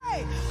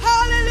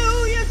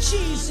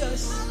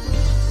Jesus.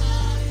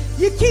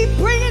 You keep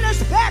bringing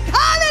us back.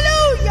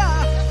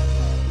 Hallelujah.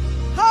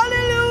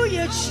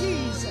 Hallelujah,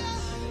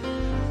 Jesus.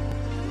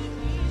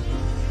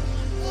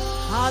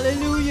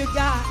 Hallelujah,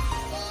 God.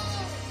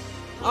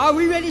 Are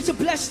we ready to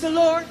bless the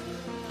Lord?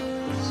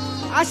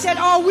 I said,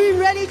 are we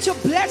ready to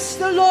bless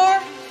the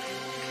Lord?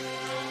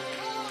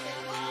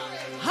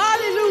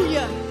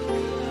 Hallelujah.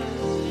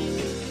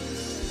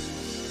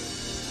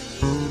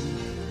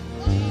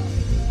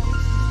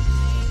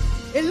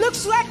 It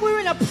looks like we're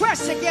in a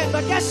press again,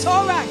 but that's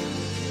all right.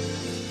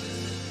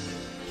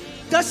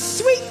 The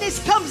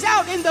sweetness comes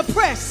out in the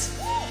press.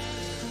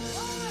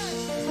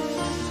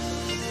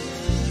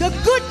 The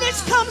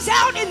goodness comes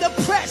out in the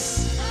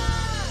press.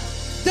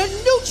 The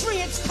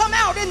nutrients come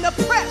out in the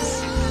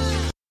press.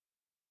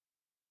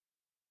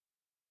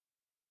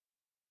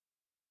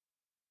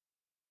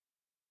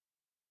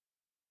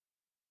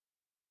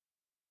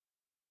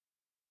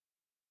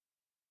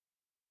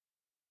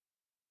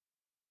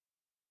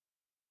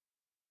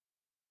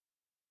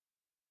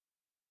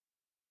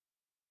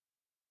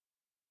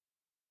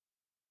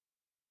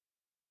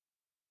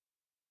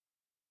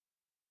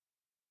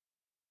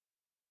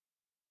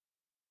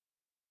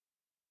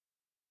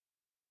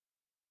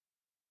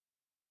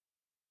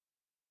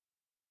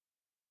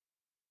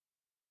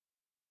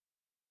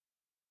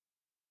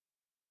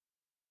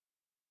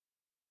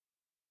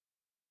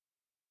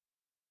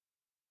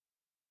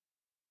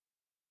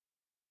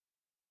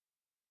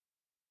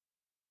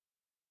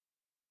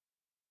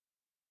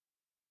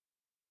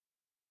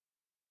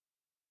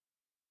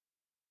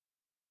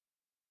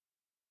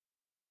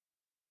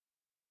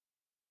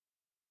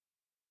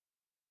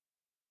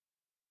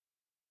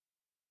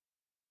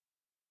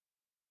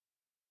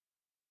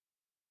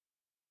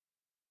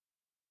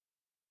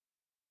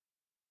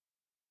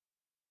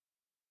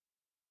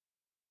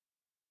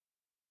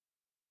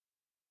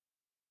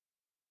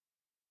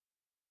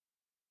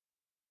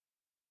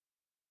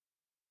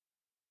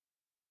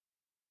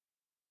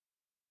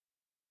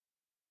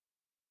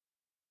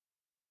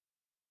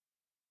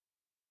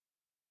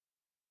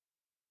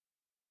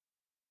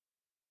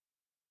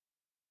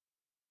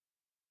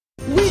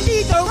 We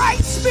need the right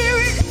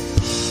spirit.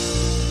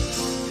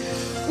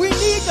 We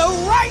need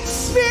the right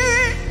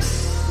spirit.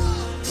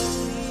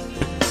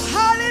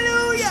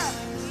 Hallelujah.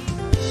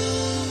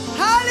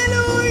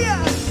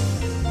 Hallelujah.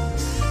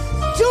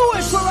 Do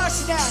it for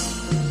us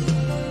now.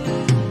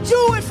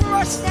 Do it for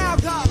us now,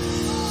 God.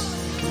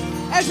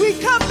 As we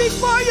come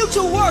before you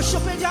to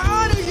worship and to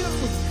honor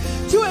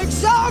you, to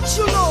exalt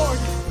you, Lord.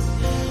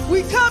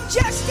 We come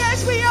just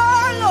as we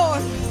are,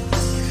 Lord.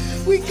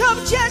 We come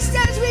just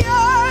as we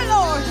are,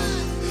 Lord.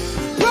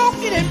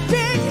 Broken and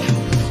bent,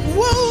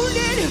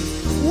 wounded,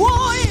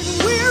 worn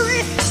and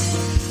weary.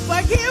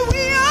 But here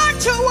we are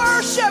to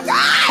worship.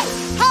 Ah!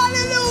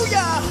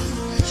 Hallelujah.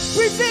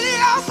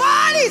 Presenting our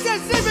bodies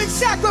as living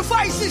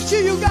sacrifices to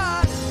you,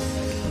 God.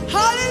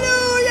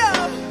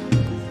 Hallelujah.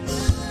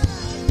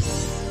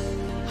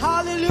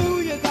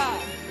 Hallelujah,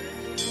 God.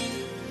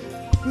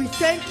 We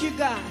thank you,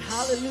 God.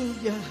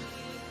 Hallelujah.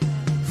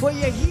 For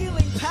your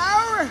healing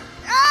power.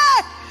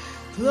 Ah!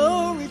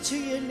 Glory to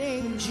your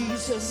name,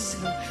 Jesus.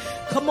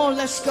 Come on,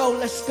 let's go,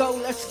 let's go,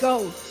 let's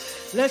go.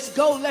 Let's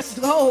go, let's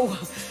go.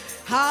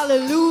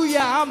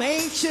 Hallelujah. I'm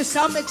anxious.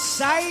 I'm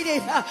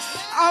excited.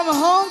 I'm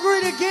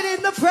hungry to get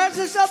in the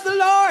presence of the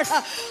Lord.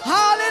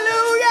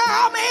 Hallelujah.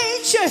 I'm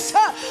anxious.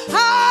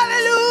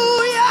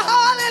 Hallelujah.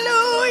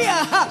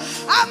 Hallelujah.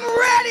 I'm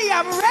ready.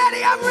 I'm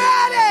ready. I'm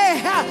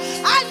ready.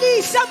 I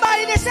need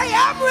somebody to say,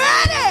 I'm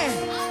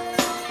ready.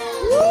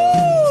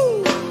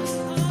 Woo.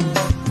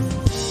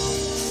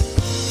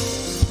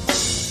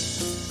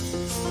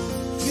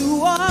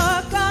 You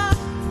are God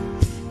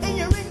and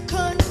you're in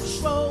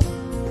control.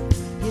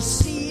 You're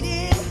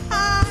seated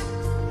high.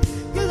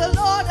 You're the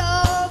Lord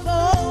of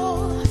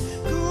all.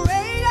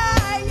 Great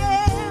I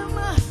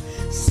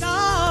am,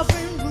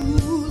 sovereign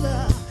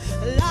ruler,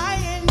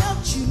 Lion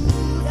of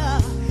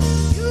Judah.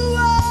 You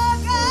are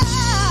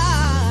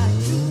God.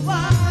 You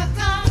are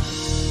God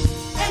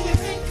and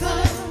you're in control.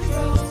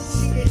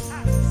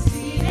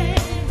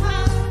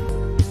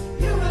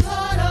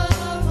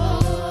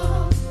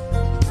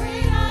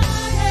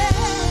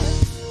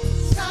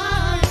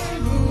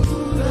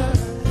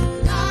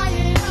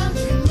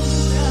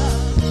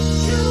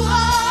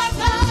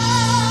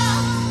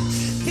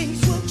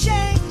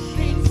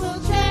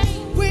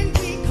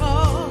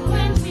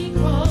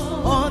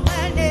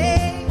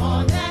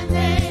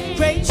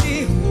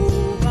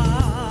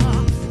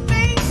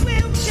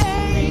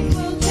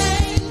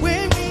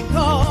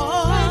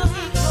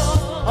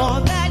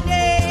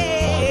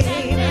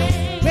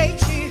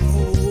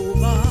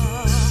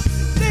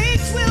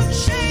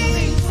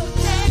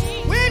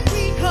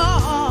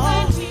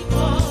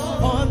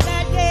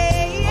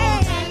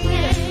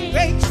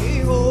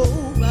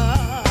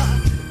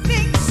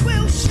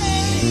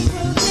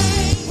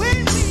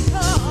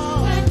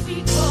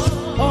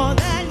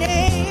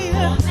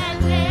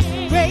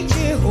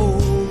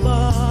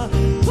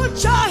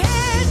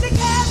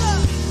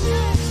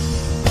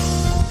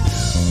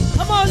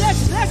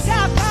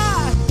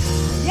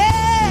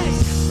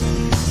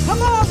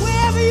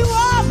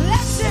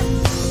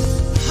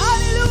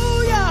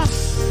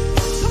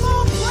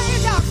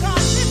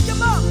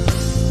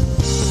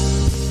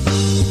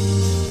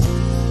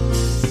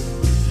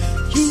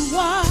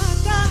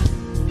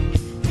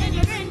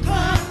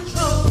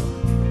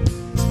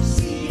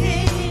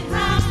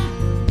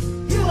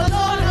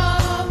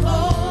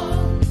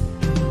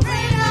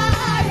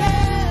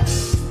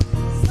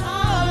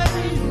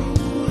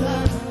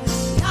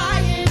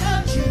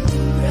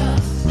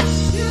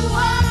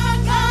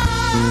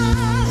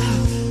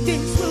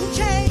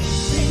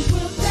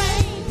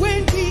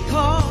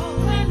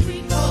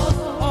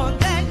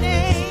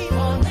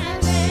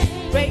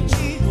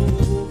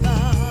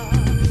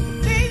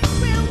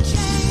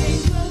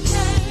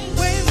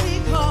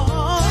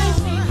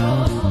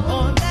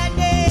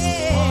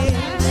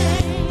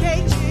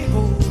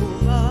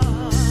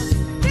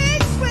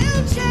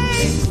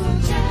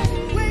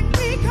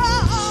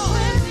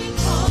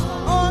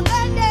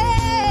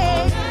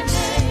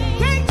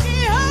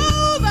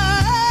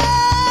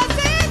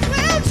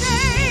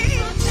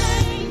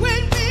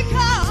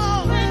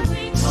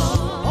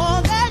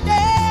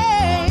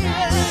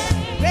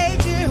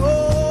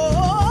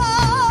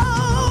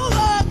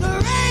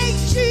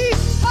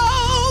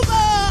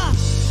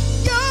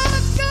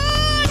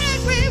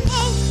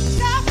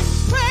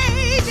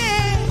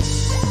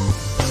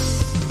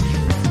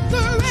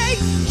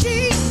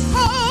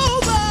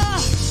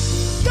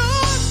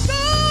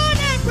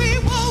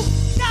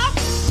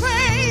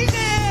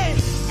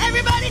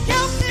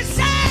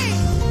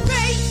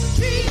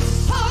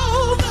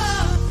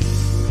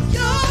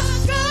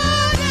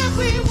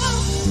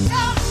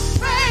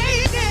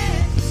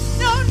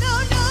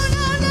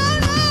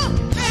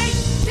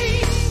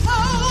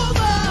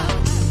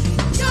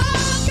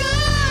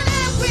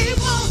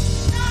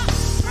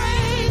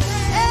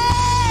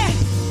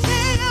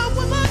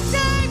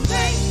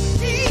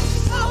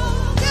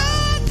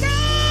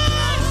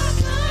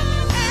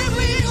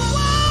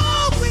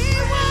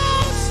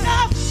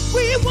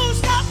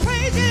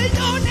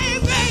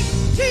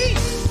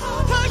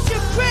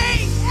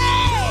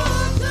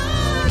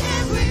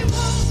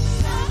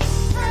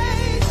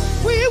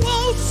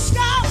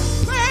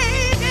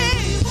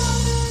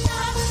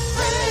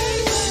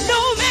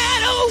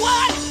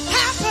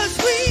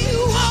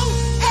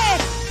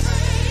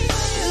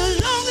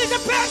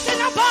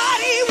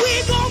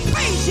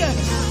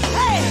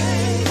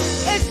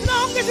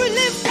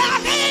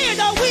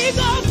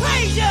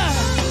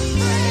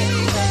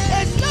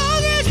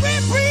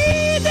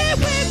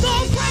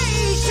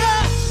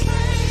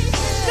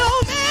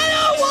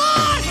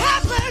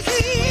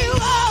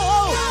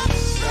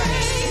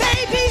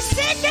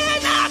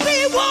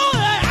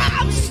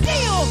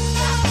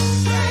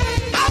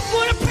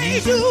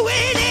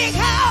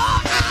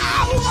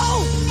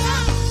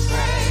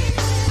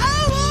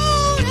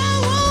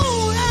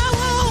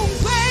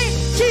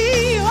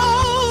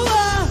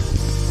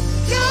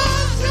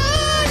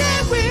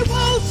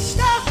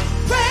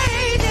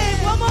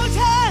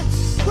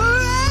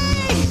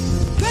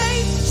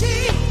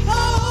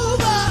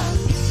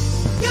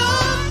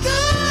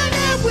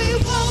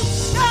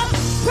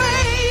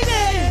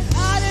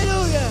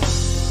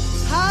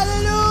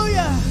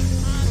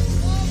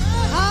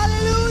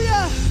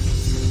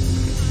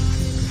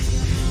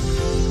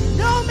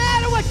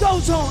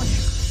 goes on.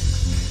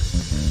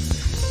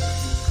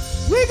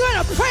 We're going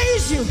to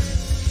praise you.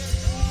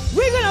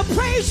 We're going to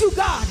praise you,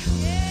 God.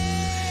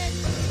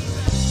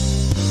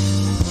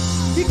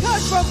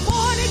 Because from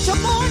morning to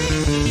morning,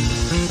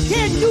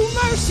 there's new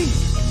mercy.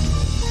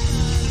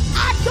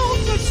 I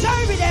don't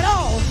deserve it at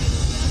all,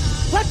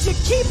 but you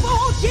keep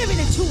on giving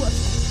it to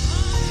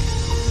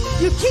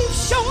us. You keep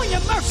showing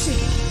your mercy.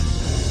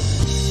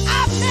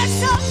 I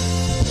mess up,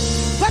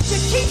 but you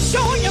keep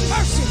showing your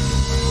mercy.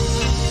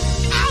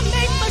 I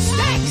make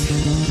mistakes,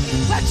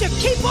 but you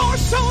keep on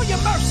showing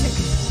your mercy.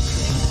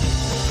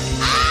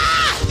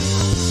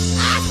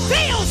 I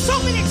fail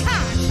so many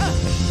times,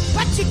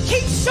 but you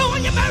keep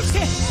showing your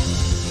mercy.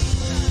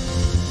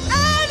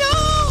 I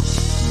don't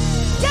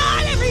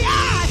dot every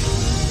I.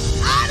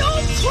 I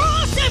don't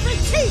cross every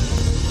T,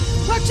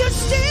 but you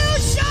still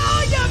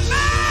show your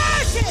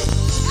mercy.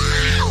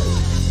 Ow!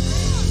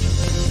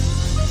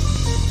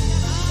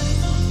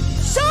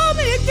 So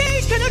many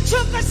things could have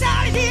took us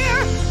out of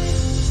here.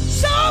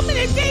 So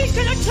many things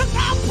could have took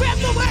our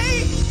breath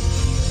away,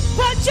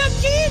 but you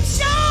keep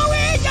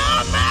showing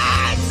your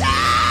mercy.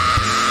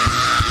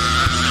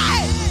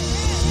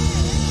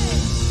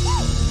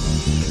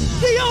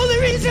 The only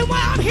reason why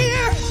I'm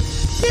here,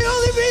 the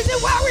only reason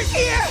why we're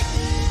here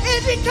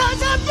is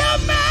because of your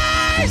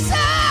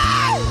mercy.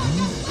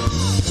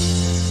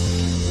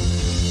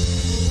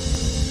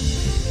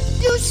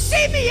 You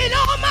see me in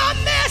all my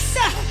mess,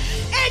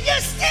 and you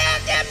still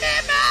give me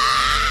mercy.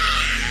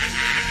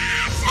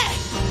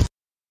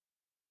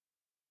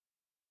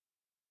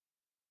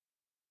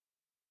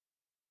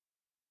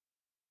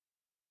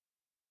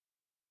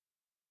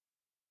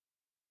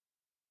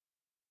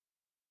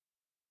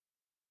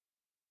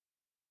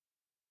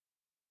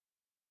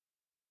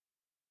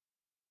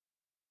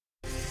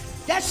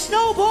 That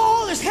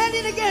snowball is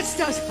heading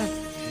against us.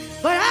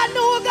 But I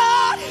know a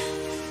God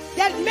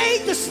that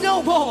made the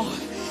snowball,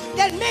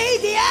 that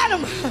made the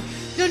atom,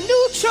 the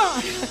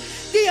neutron,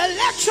 the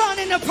electron,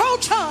 and the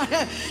proton.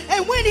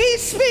 And when he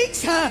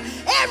speaks,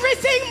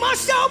 everything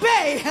must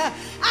obey.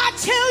 I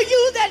tell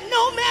you that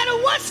no matter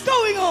what's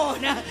going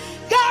on,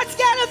 God's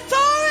got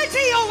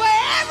authority over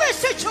every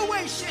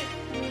situation.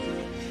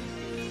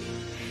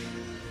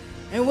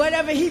 And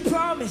whatever he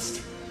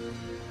promised,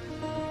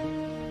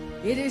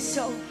 it is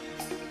so.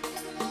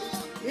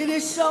 It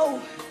is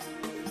so.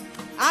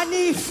 I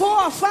need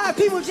 4 or 5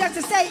 people just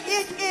to say,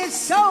 it is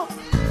so.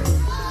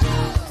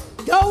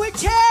 Though it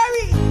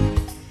tarry,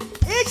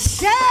 it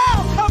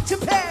shall come to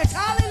pass.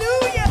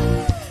 Hallelujah.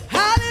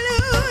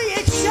 Hallelujah.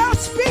 It shall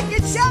speak.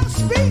 It shall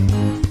speak.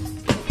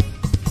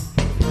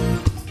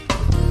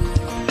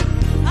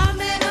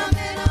 Amen,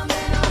 amen,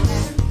 amen,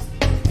 amen.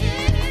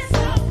 It is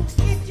so.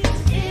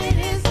 It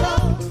is so.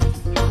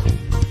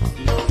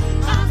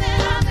 Amen,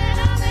 amen,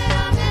 amen,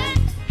 amen.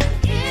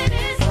 It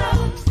is so.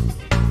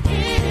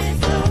 It is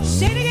so.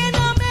 Say it again.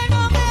 Amen,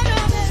 amen,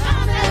 amen.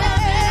 Amen,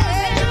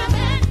 amen,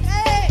 amen.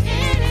 Hey.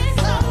 It is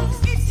so.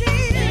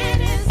 It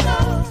is so.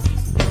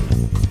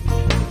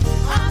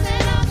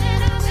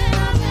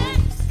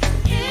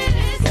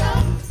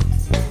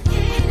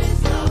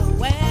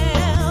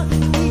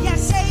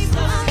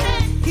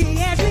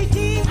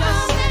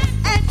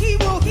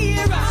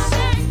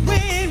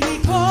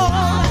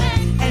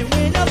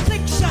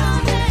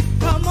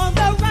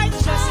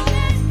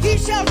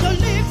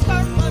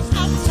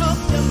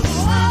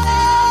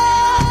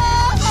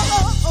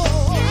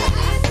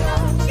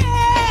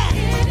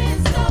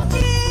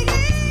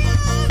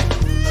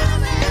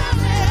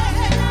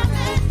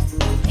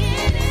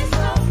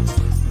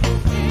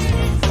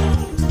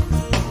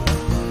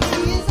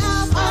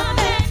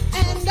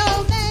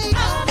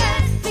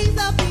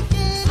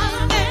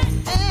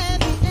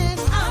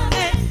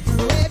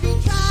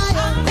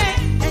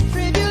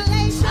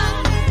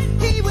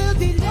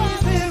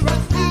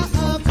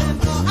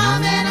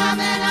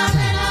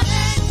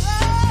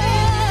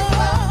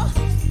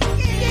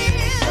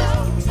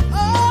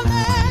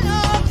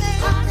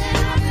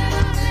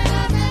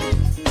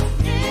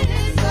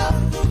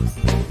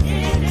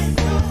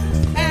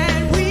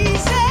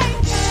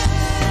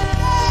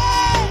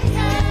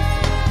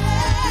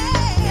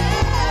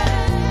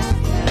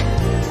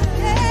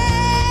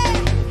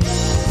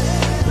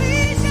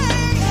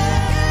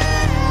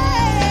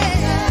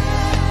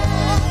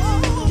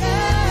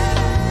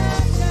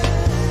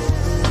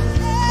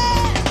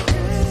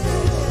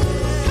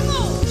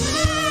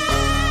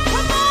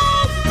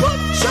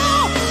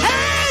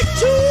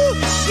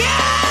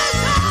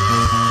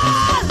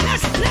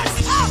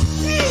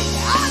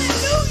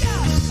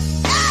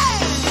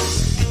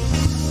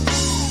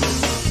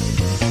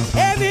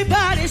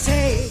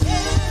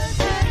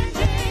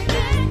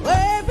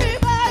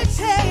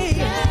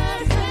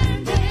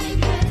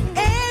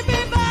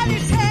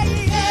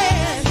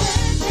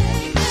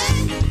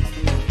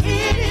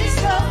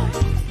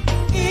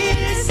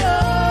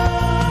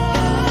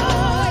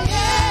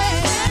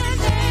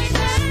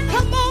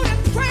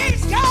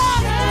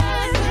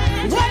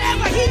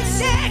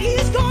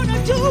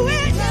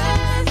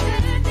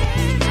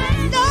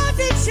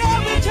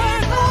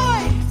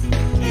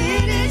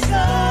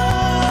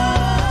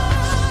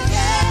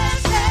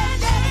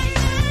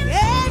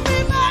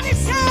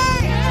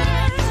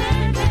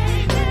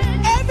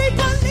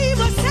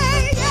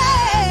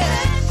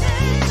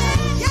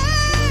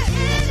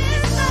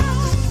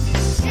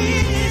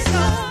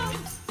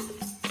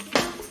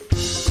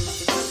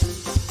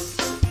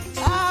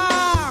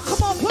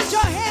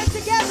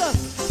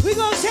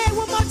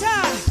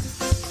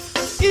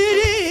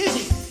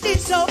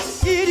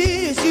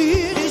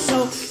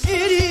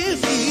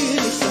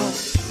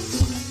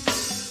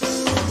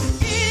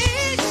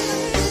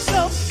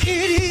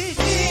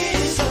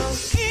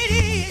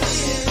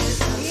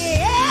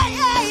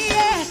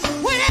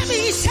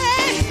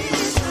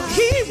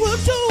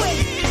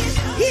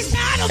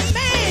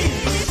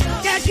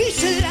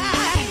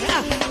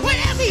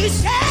 he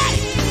said,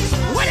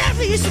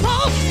 whatever he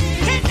spoke,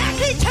 cannot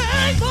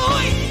return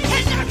void,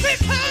 cannot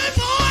return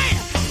void.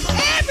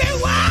 Every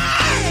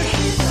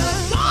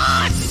word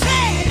God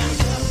said,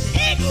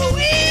 it will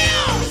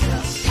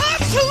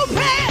come to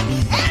pass.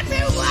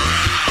 Every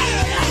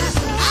word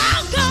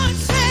our God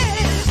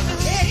said,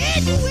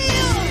 it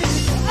will.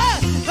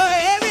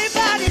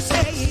 Everybody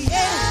say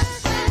yes.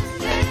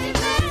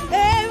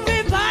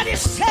 Everybody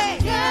say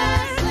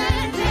yes.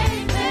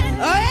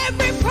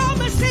 Every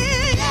promise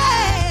is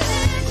yes.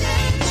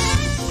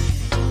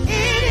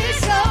 It is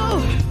so.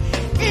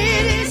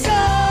 It is so.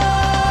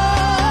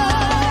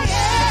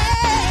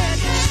 Yes.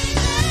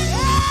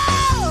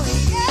 Oh,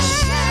 yeah.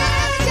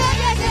 Yeah,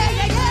 yeah, yeah,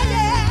 yeah,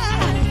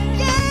 yeah,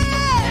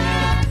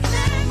 yeah.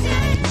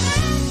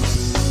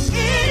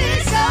 It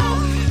is so.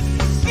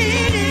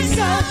 It is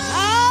so.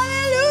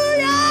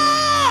 Hallelujah.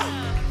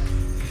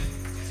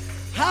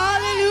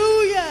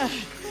 Hallelujah.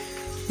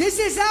 This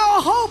is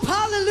our hope.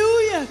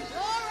 Hallelujah.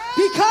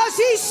 Because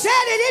he said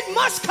it, it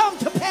must come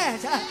to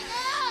pass.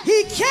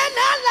 He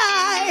cannot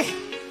lie.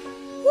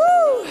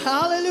 Woo.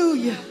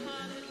 Hallelujah.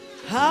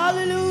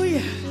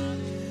 Hallelujah.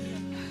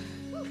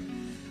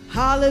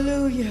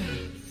 Hallelujah.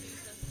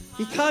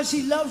 Because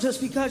he loves us,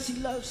 because he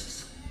loves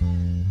us.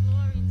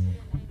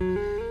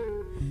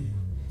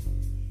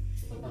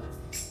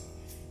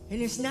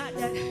 And it's not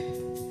that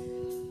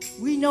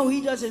we know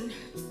he doesn't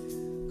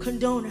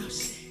condone our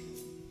sin.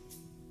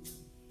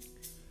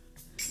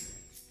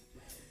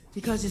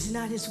 Because it's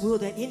not his will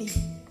that any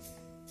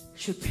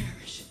should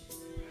perish.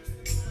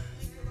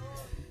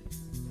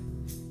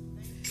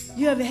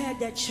 You ever had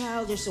that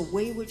child that's a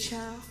wayward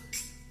child?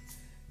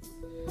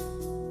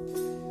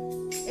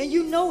 And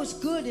you know it's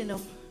good in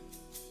them.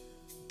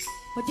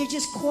 But they're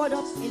just caught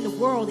up in the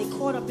world. They're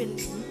caught up in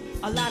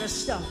a lot of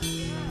stuff.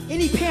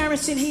 Any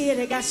parents in here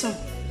that got some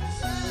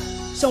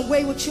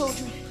wayward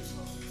children?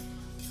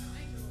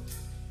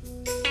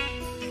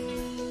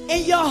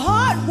 And your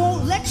heart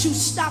won't let you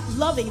stop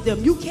loving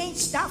them. You can't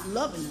stop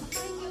loving them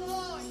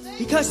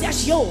because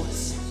that's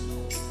yours.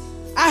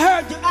 I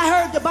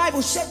heard the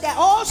Bible said that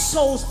all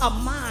souls are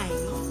mine.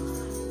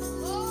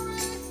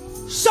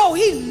 So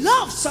he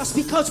loves us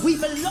because we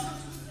belong.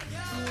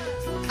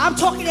 I'm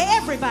talking to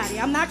everybody.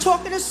 I'm not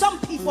talking to some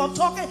people. I'm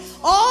talking to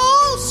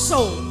all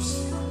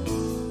souls.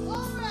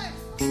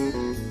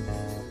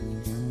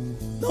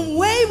 The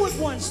wayward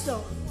ones,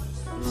 though,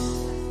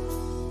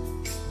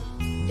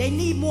 they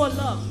need more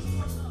love.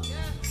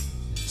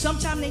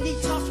 Sometimes they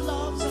need tough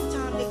love.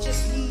 Sometimes they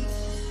just need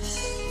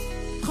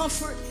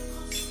comfort.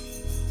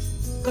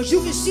 Because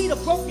you can see the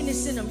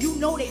brokenness in them. You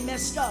know they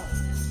messed up.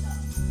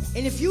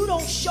 And if you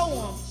don't show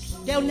them,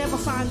 they'll never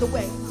find a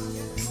way.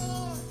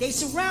 They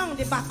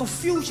surrounded by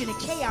confusion and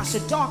chaos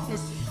and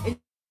darkness. And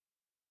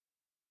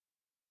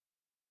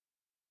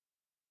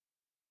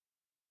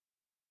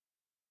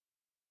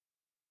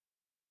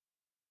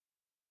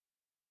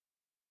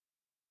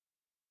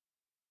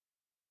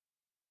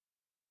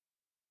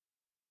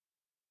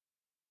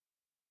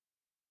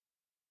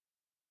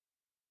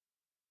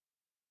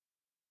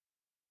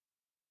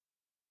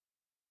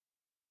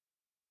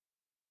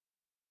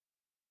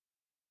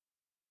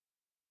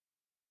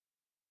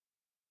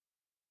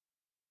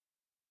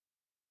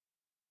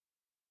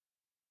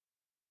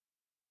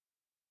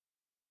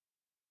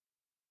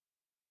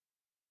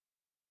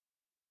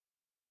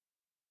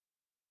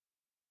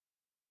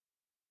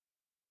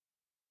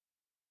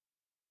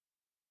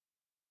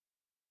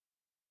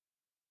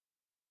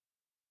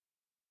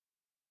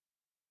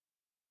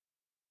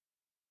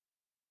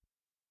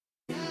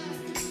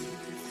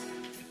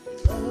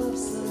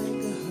love's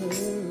like a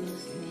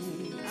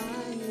hurricane.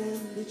 I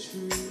am the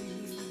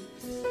tree,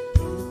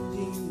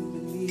 bending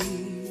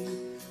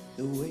beneath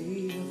the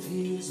weight of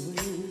his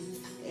wind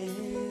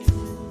and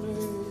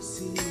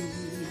mercy.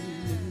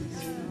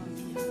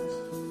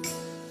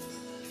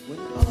 When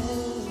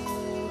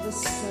all of a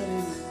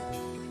sudden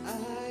I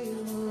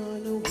am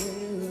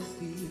unaware of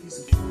these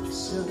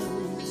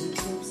afflictions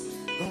eclipsed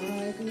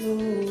by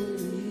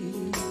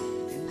glory,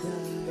 and I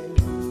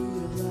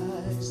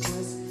realize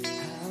just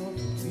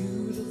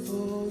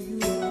beautiful you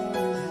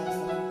are,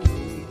 how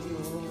great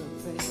your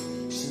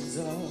affections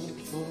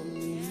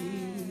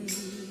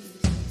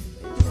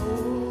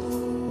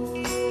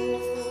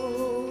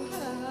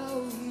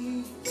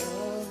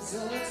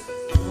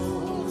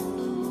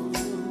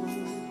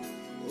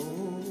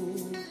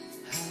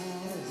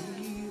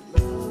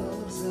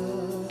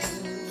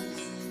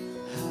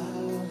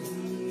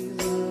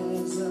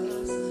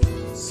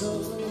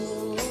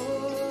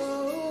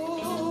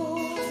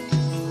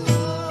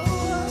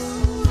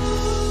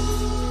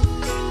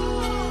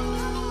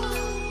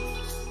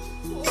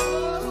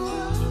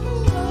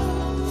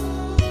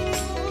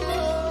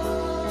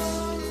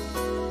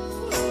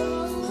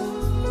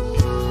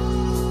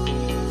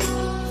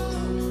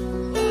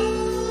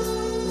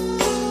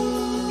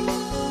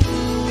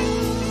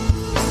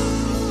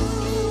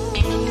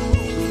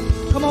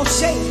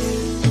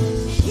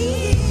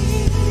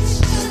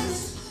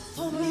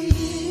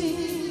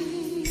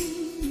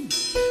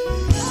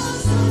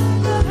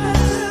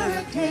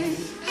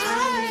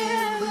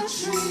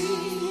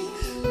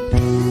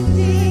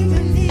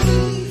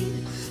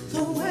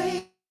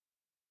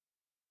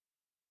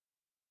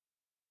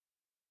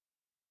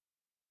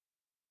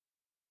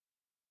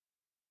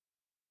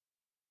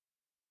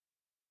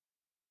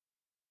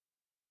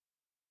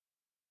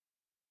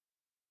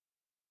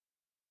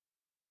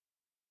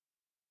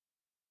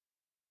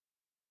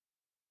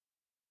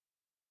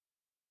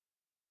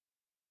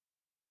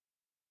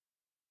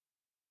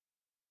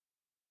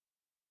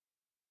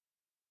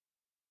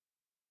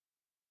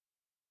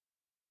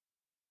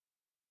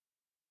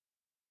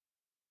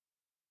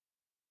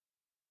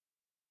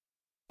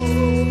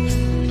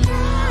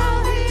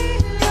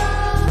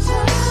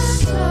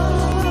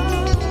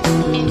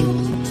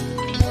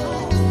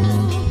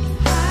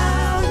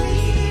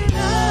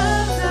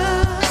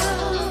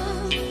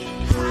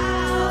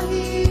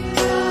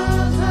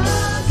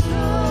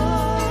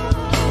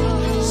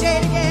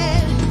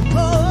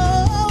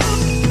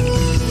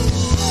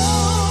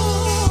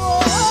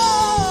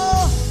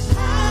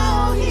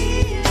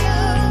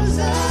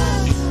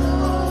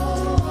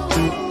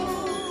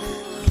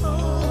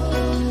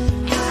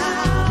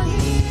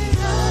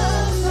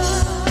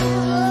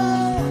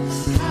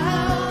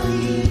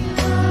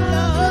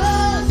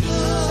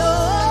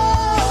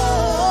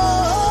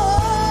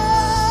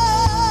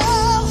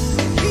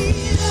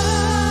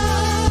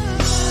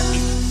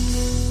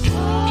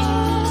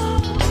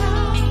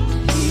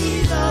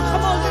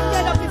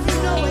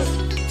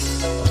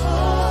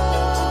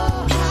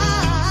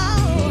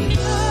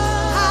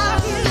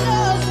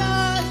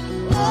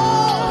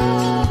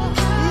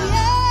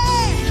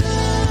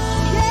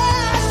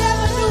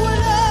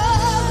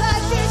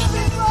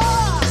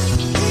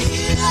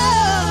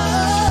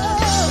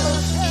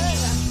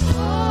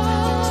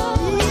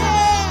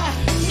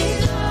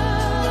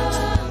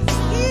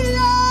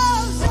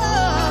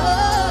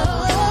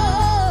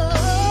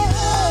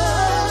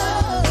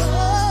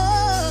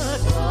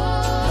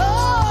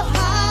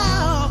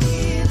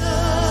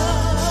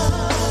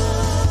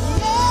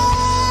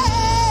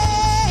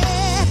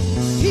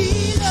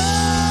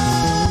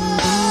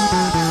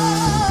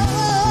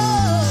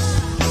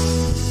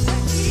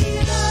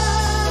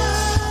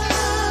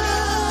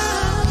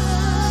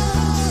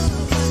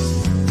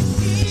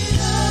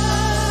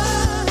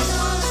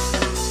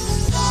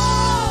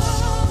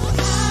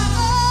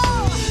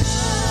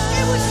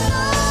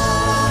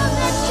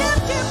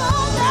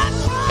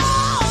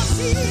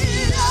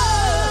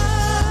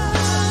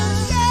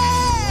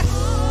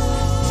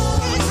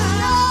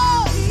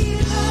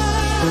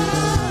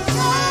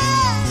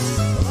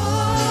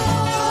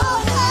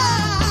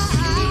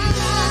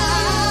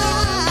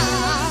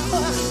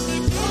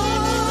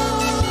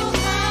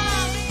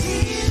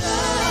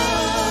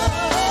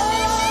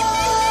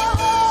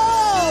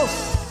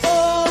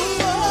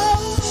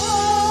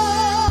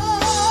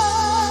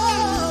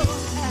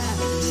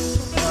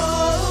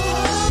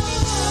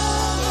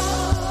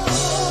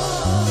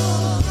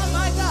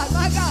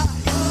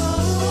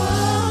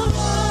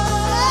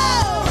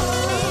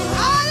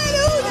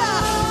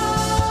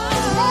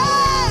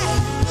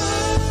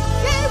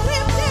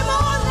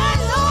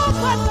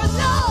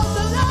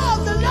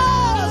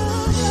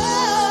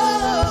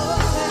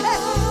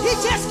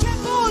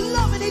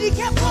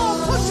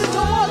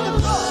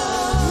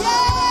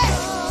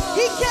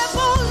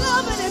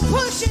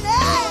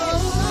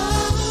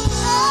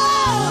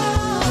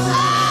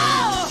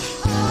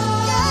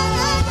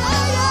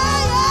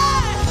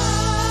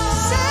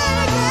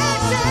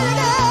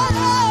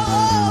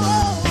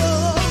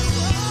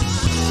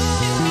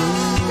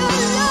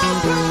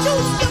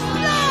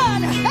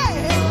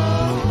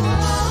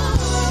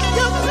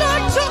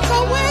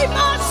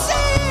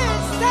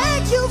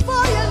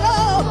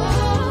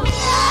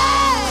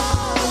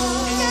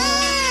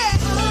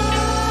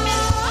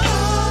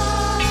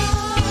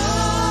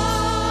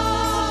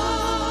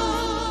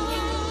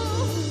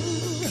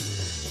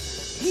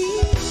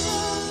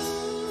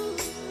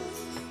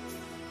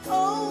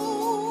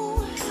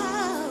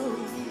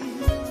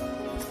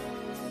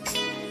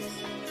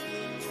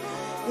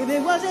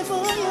wasn't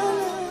for your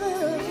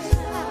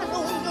love, I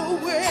don't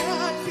know where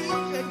I'd be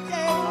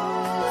today.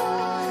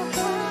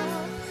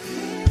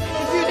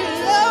 If you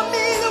didn't love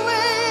me the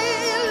way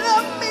you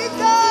love me,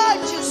 God,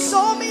 you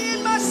saw me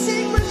in my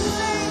secret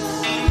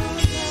place.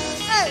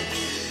 Hey,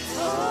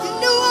 you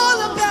knew all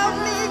about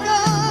me,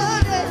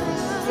 God.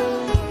 Hey,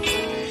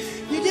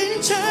 you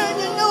didn't turn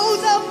your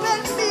nose up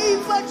at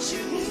me, but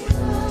you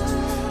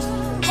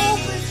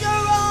opened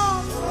your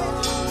arms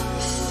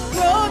and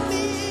brought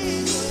me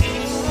in.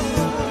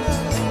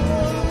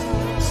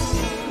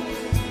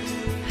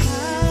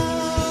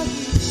 How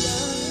you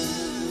love.